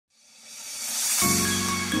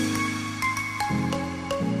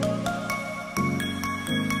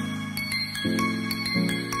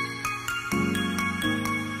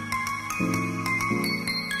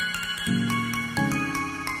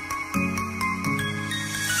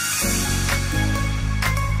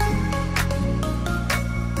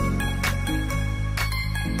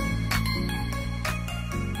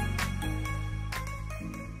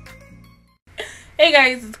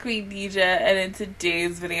Hey guys, it's Queendija, and in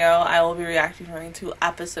today's video, I will be reacting to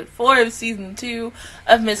episode 4 of season 2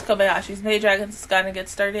 of Miss Kobayashi's Maid Dragons. It's gonna get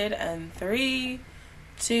started, and 3,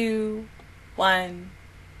 2, 1,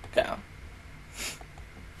 go.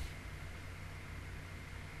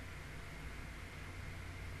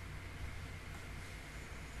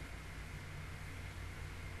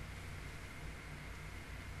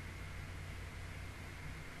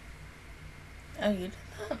 Oh, you did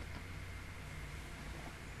that?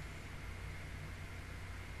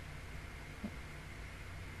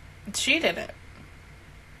 She did it.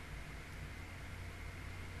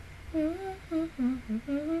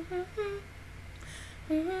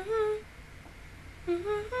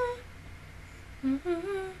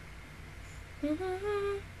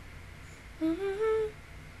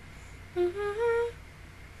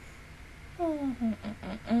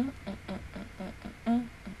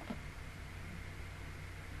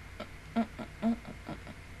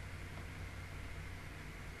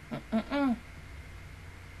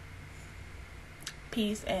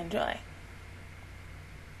 Peace and joy.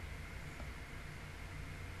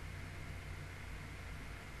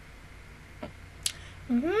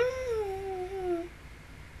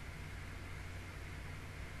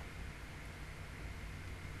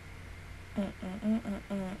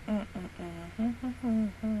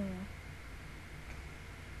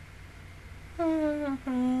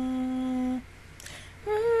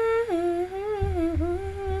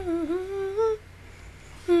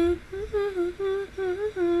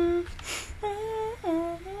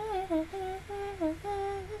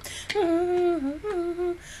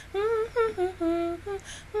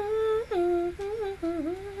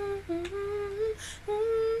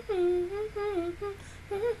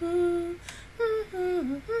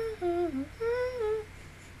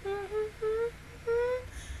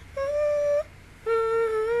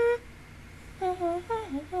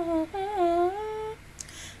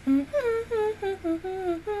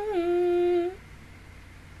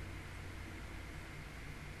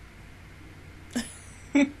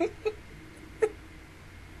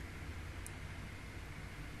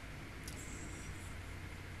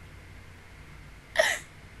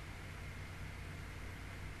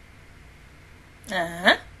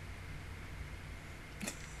 Uh-huh.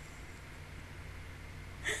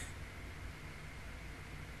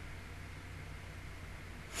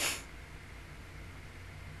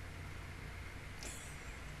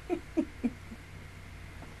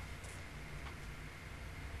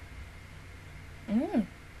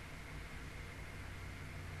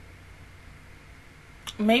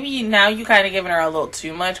 Maybe now you kind of giving her a little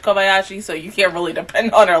too much, Kobayashi, so you can't really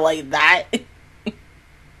depend on her like that.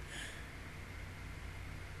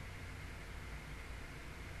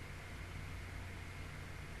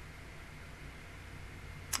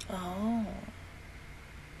 Oh.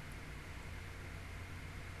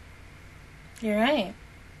 You're right.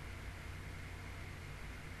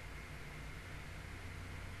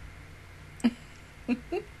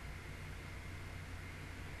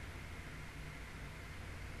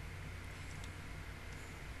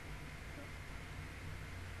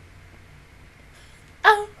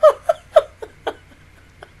 Oh.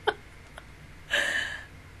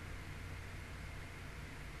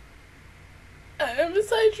 And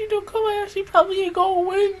besides, you know, Kobayashi probably ain't gonna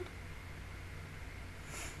win.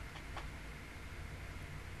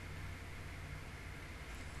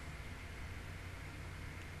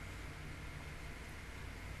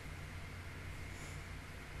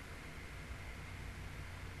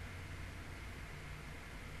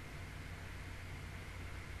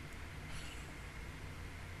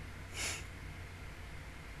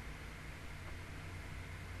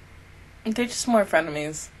 They're just more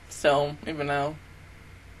frenemies, so even though.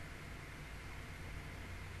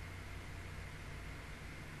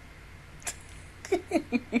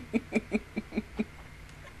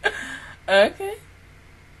 Okay.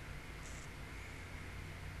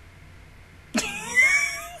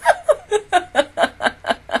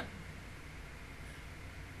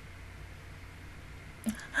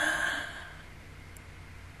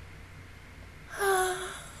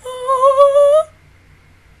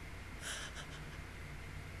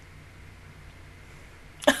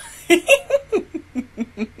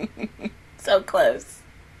 So close.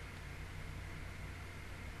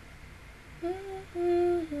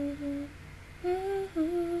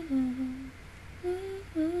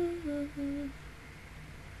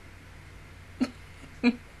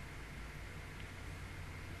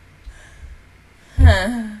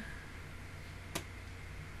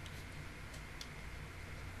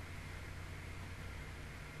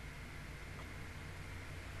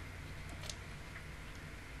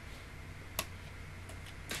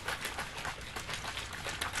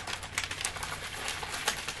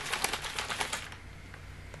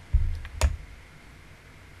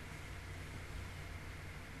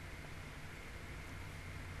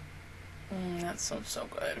 so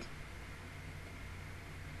good.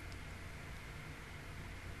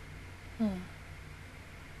 Oh.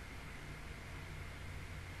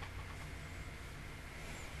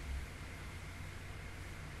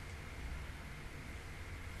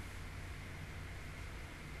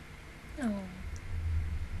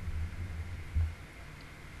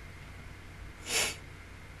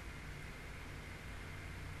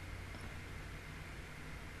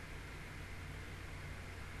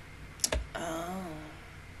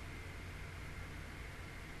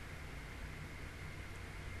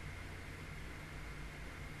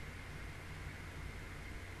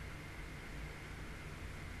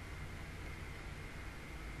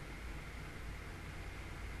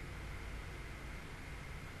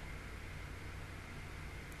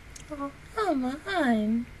 Oh, come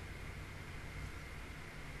on.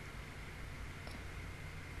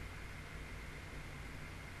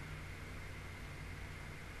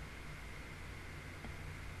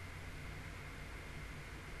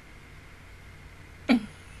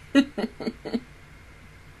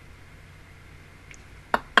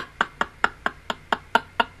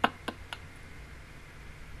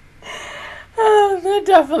 That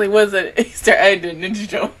definitely was an Easter egg in Ninja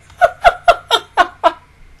Joe.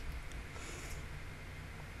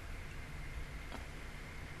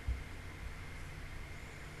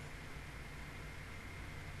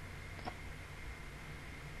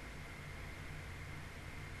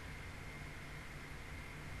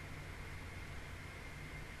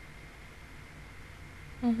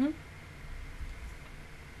 Mm-hmm.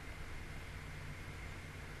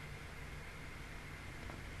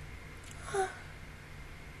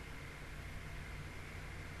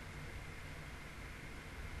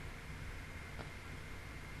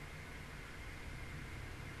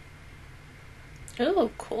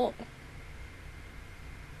 Oh, cool.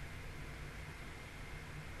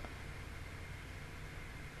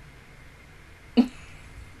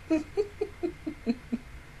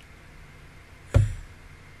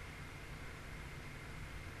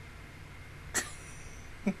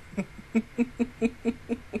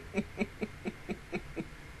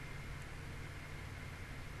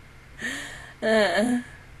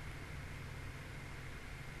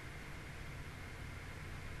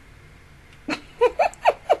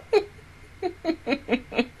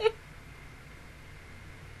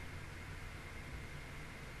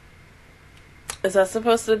 Is that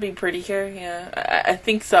supposed to be Pretty Cure? Yeah, I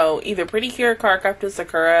think so. Either Pretty Cure, Cardcaptor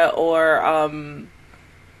Sakura, or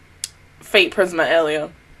Fate Prisma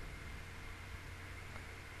Elio.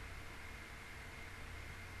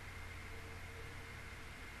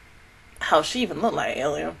 Hell, she even looked like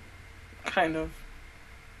Elio. Kind of.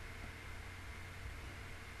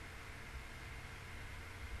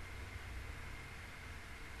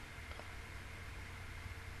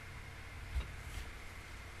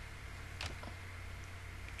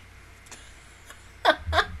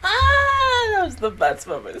 That was the best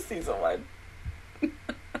moment of season 1.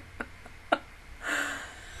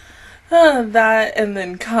 That, and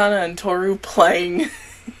then Kana and Toru playing.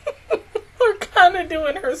 Or Kana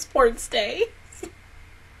doing her sports day.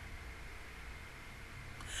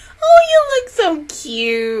 Oh, you look so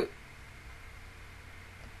cute.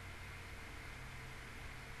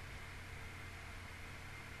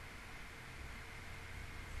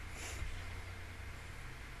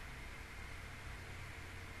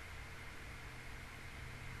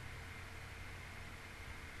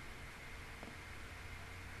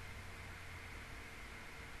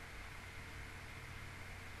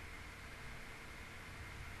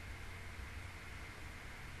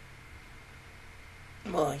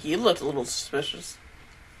 Well, he looked a little suspicious.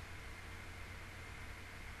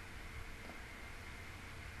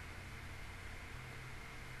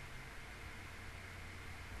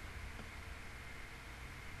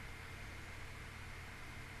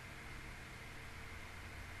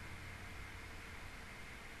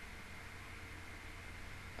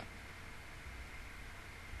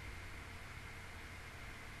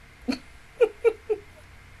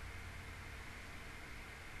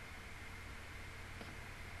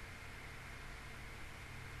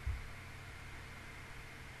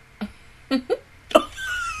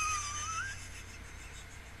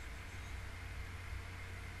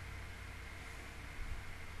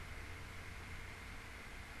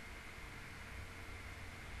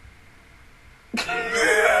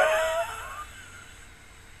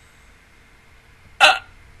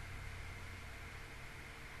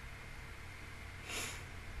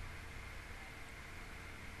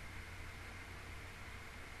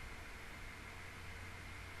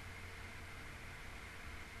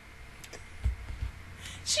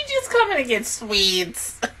 She just coming to get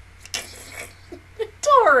sweets.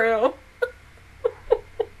 Toru.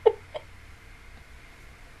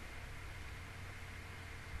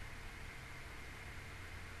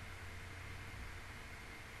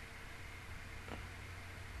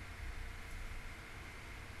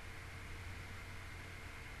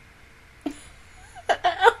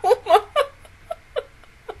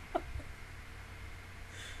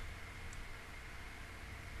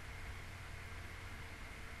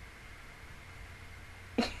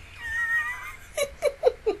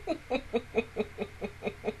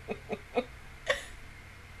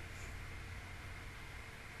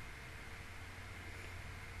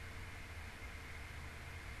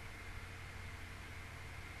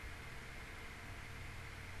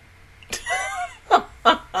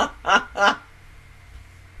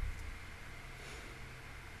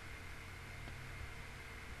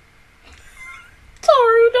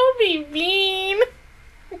 Toru, don't be mean.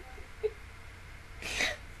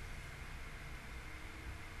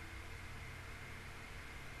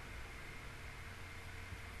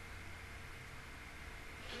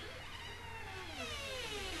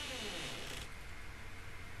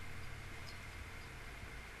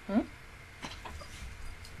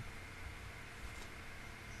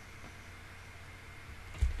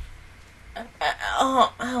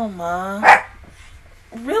 Oh, Alma.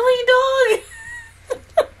 Really, dog?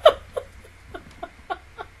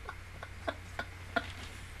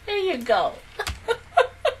 There you go.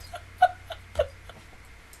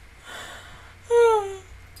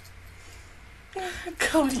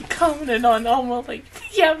 Cody commented on Alma like,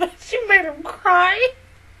 yeah, but she made him cry.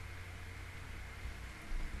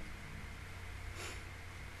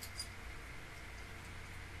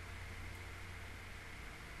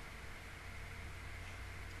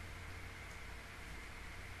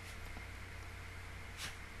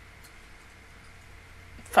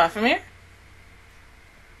 Fafamir?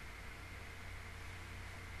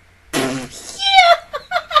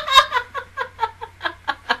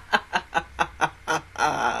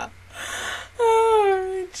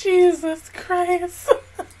 Oh, Jesus Christ.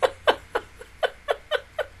 Fafamir,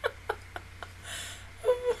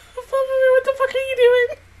 what the fuck are you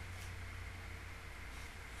doing?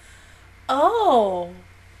 Oh.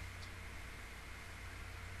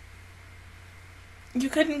 You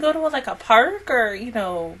couldn't go to like a park or, you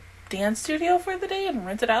know, dance studio for the day and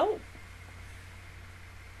rent it out?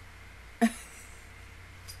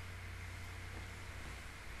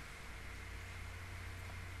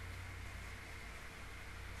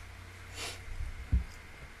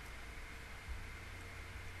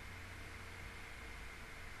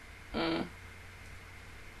 Mm.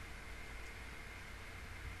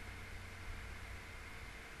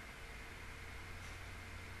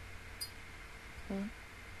 Mm.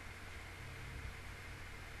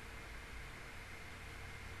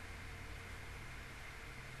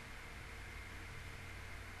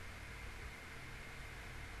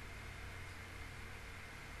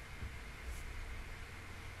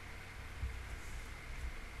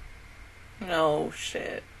 Oh,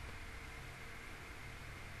 shit.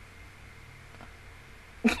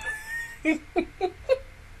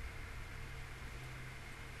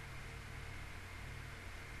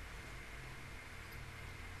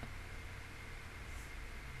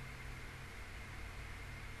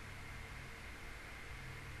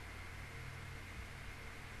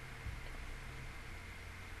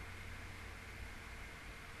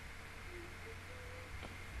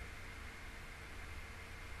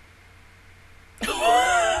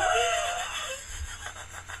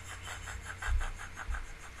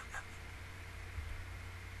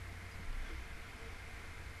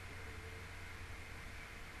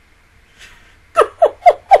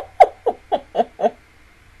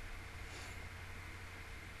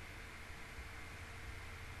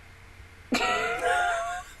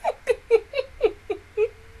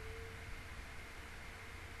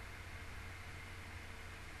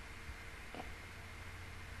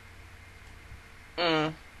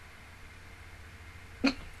 Mm.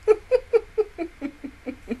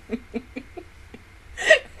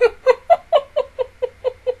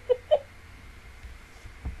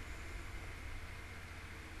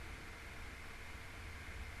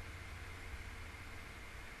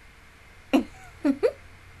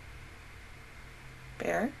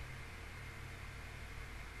 Bear?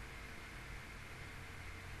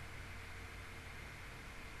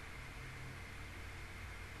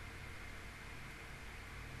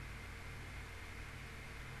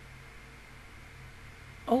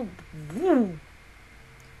 Oh, woo.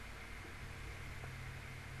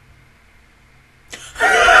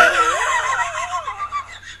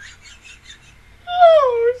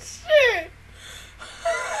 Oh, shit.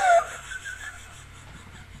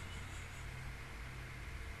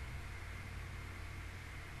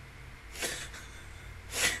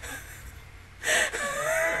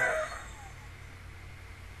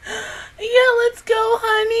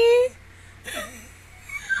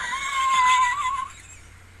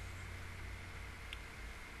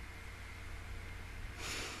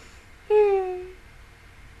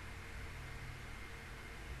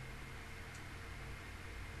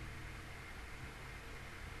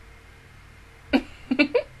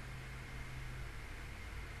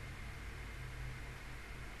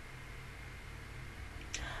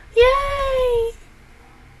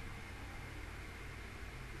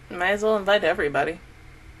 Might as well invite everybody.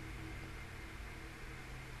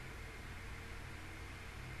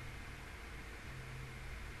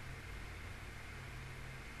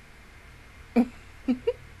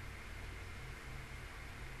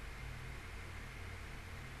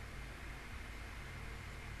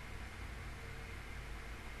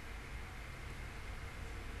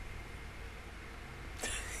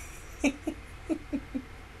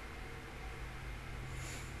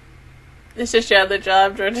 It's just your other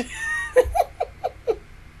job, Georgia.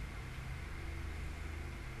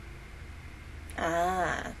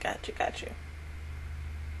 Ah, got you.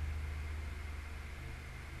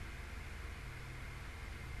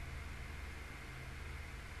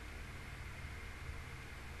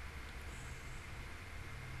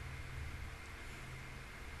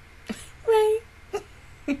 Right.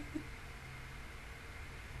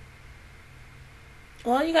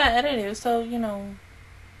 Well, you got edited, so, you know,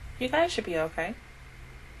 you guys should be okay.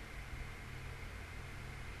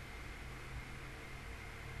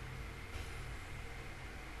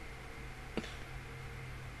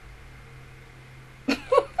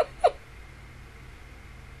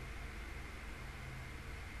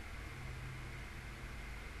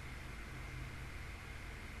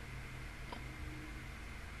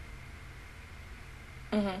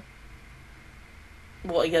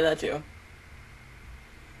 Well, yeah, that too.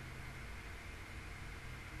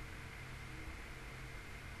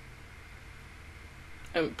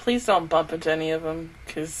 And please don't bump into any of them,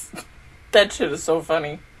 because that shit is so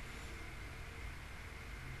funny.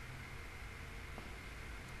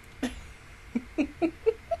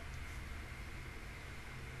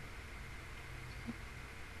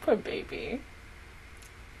 Poor baby.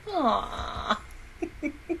 Aww.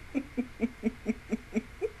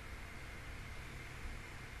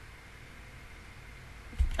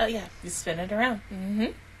 Oh yeah, you spin it around.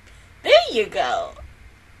 There you go.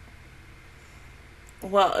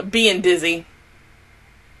 Well, being dizzy.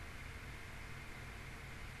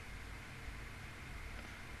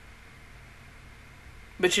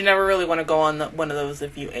 But you never really want to go on one of those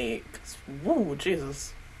if you ate. 'Cause, whoa,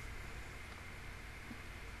 Jesus.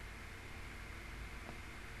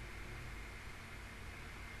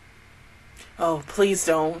 Oh, please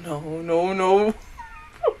don't. No.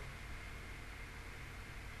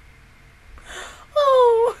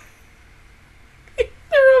 Oh. It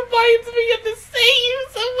reminds me of the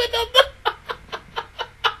sayings I went on the...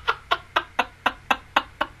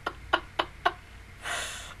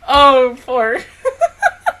 Oh, poor.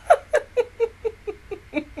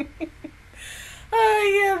 Oh,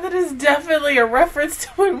 yeah, that is definitely a reference to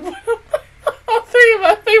one of all three of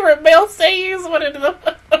my favorite male sayings. One of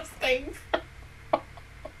those things.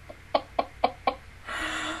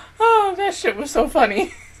 Oh, that shit was so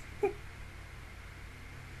funny.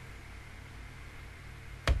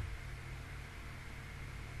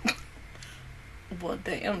 Well,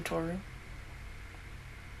 damn, Tori.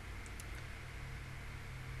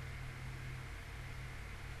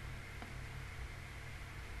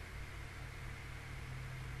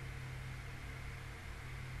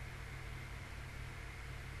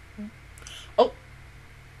 Oh.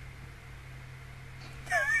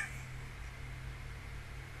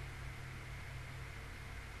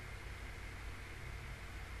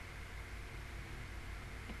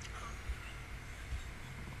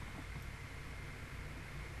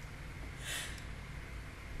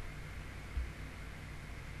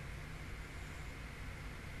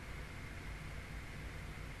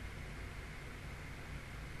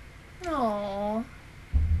 Aww.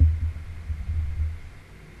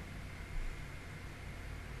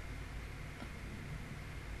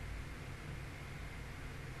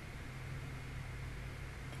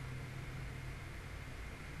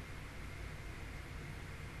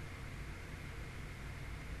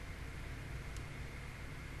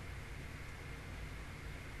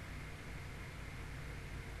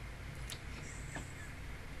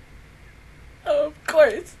 Oh, of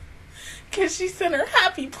course. Because she's in her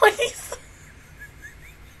happy place.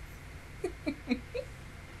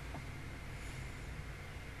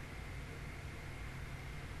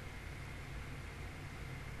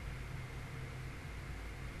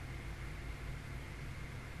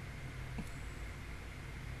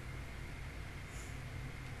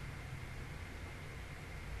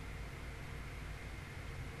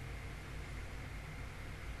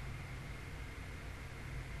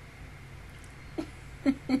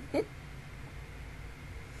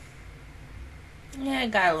 Yeah,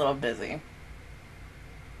 it got a little busy.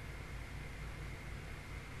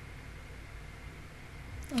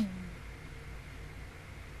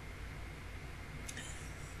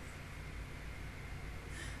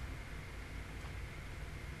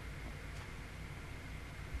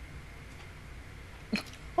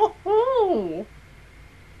 Oh.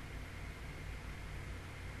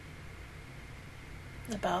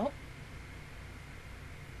 About?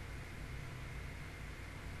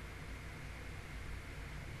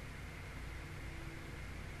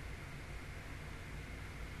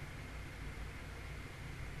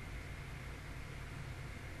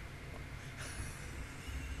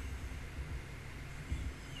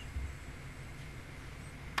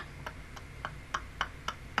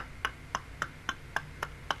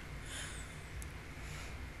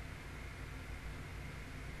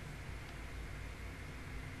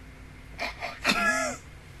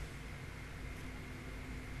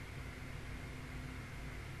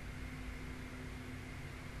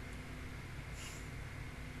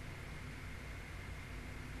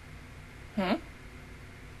 Hmm?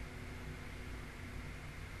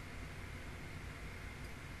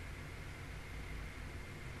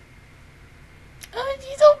 Oh,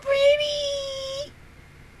 she's so pretty.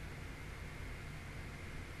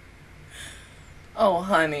 Oh,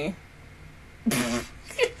 honey.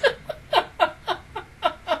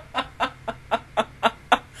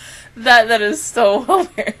 That is so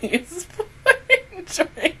hilarious.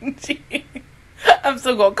 I'm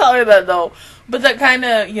still gonna call her that though. But that kind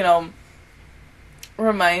of, you know,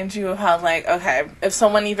 reminds you of how, like, okay, if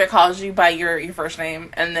someone either calls you by your first name,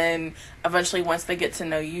 and then eventually once they get to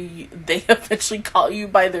know you, they eventually call you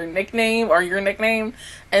by their nickname or your nickname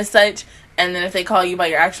and such, and then if they call you by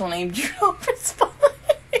your actual name, you don't respond.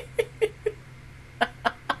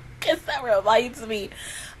 Because that reminds me,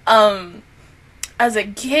 as a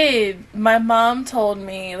kid, my mom told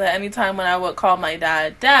me that anytime when I would call my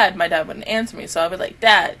dad, my dad wouldn't answer me. So I would be like,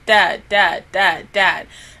 dad,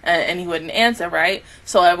 and he wouldn't answer, right?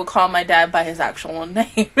 So I would call my dad by his actual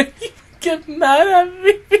name, and he would get mad at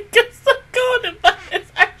me because I'm calling him by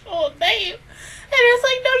his actual name. And it's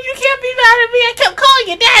like, no, you can't be mad at me. I kept calling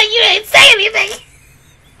you dad, and you didn't say anything.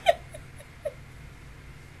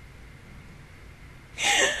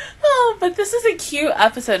 Oh, but this is a cute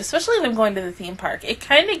episode, especially them going to the theme park. It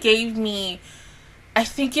kind of gave me, I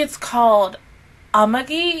think it's called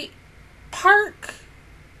Amagi Park.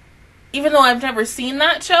 Even though I've never seen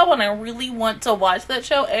that show, and I really want to watch that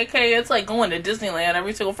show, aka it's like going to Disneyland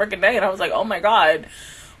every single freaking day, and I was like, oh my god.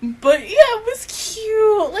 But yeah, it was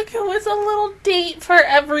cute. Like, it was a little date for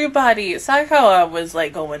everybody. Saikawa was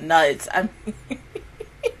like going nuts. I mean,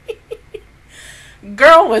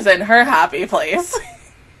 girl was in her happy place.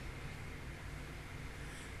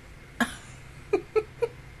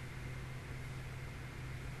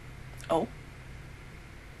 Oh.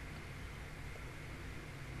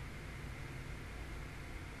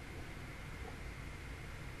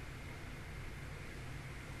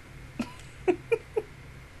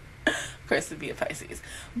 Of course, it'd be a Pisces.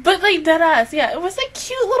 But, like, deadass, yeah, it was a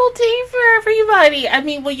cute little day for everybody. I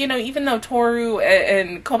mean, well, you know, even though Toru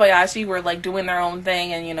and Kobayashi were, like, doing their own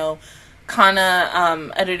thing, and, you know, Kana,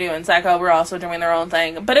 Edudu, and Saiko were also doing their own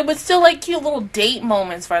thing. But it was still, like, cute little date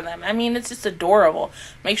moments for them. I mean, it's just adorable.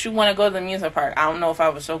 Makes you want to go to the amusement park. I don't know if I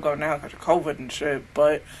would still go now because of COVID and shit,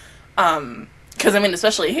 but, because, I mean,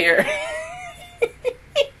 especially here.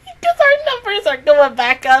 Because our numbers are going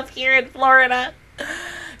back up here in Florida.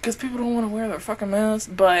 Because people don't want to wear their fucking masks,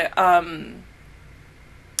 but,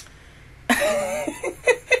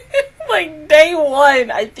 like, day one,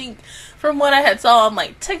 I think, from what I had saw on,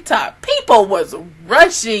 like, TikTok, people was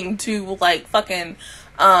rushing to, like, fucking,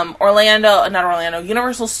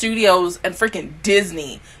 Universal Studios and freaking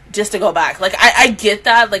Disney just to go back. Like, I get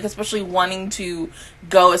that, like, especially wanting to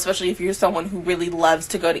go, especially if you're someone who really loves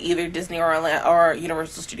to go to either Disney or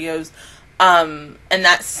Universal Studios, and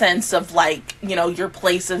that sense of, like, you know, your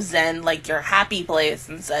place of zen, like your happy place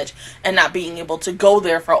and such, and not being able to go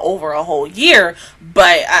there for over a whole year.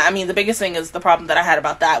 But I mean, the biggest thing is the problem that I had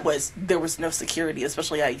about that was there was no security,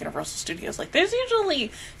 especially at Universal Studios. Like, there's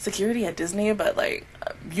usually security at Disney, but like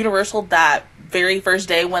Universal, that very first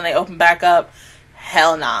day when they opened back up,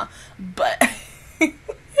 hell nah. But it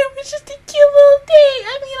was just a cute little date.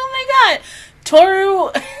 I mean, oh my god, Toru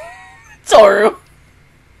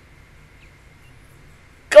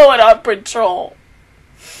going on patrol.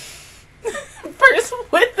 First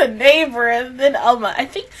with the neighbor, and then Elma. I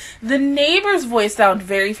think the neighbor's voice sounded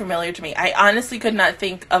very familiar to me. I honestly could not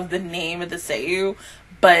think of the name of the seiyuu,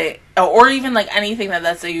 but, or even like anything that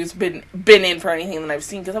seiyuu's been in for anything that I've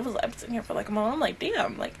seen, because I'm sitting here for like a moment, I'm like,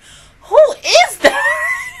 damn, like, who is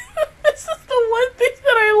that? This is the one thing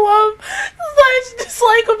that I love /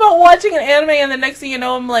 dislike about watching an anime, and the next thing you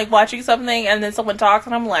know, I'm like watching something, and then someone talks,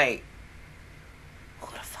 and I'm like,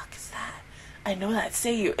 I know that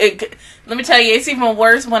save. Let me tell you, it's even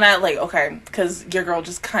worse when I, like, okay, because your girl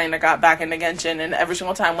just kind of got back into Genshin, and every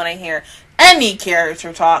single time when I hear any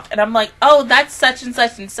character talk, and I'm like, oh, that's such and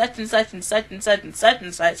such and such and such and such and such and such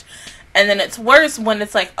and such. And then it's worse when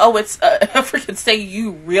it's like, oh, it's a freaking save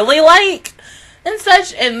you really like and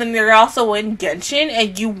such, and then you're also in Genshin,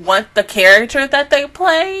 and you want the character that they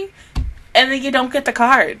play, and then you don't get the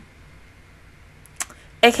card.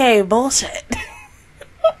 AKA bullshit.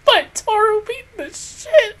 But Toru beat the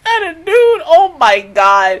shit out of dude. Oh my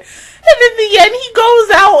god. And in the end, he goes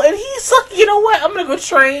out and he's like, you know what? I'm gonna go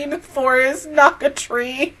train in the forest, knock a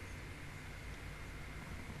tree.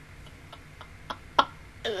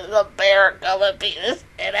 There's a bear coming beat the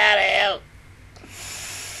shit out of him.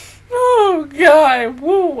 Oh god.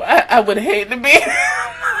 Woo. I would hate to be.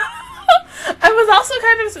 I was also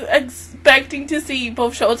kind of expecting to see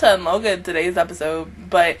both Shota and Logan in today's episode,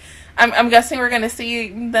 but I'm guessing we're going to see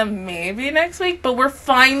them maybe next week, but we're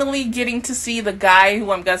finally getting to see the guy who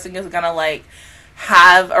I'm guessing is going to, like,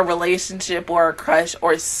 have a relationship or a crush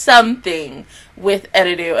or something with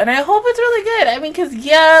Eridu, and I hope it's really good. I mean, because,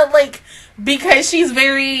 yeah, like, because she's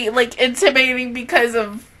very, like, intimidating because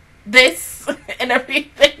of this and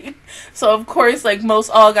everything, so of course, like, most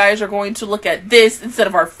all guys are going to look at this instead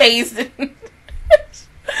of our face.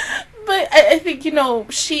 But I think, you know,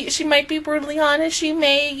 she might be brutally honest. She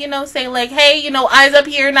may, you know, say, like, hey, you know, eyes up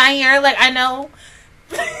here, not here. Like, I know.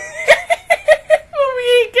 But we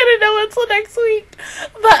ain't gonna know until next week.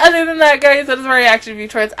 But other than that, guys, that is my reaction review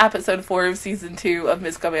towards episode 4 of season 2 of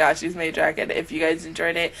Miss Kobayashi's Maid Dragon. If you guys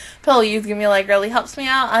enjoyed it, please give me a like. It really helps me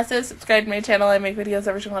out. Also, subscribe to my channel. I make videos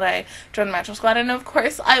every single day. Join the Matchel Squad. And, of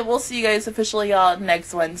course, I will see you guys officially, y'all,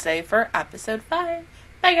 next Wednesday for episode 5.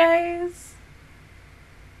 Bye, guys.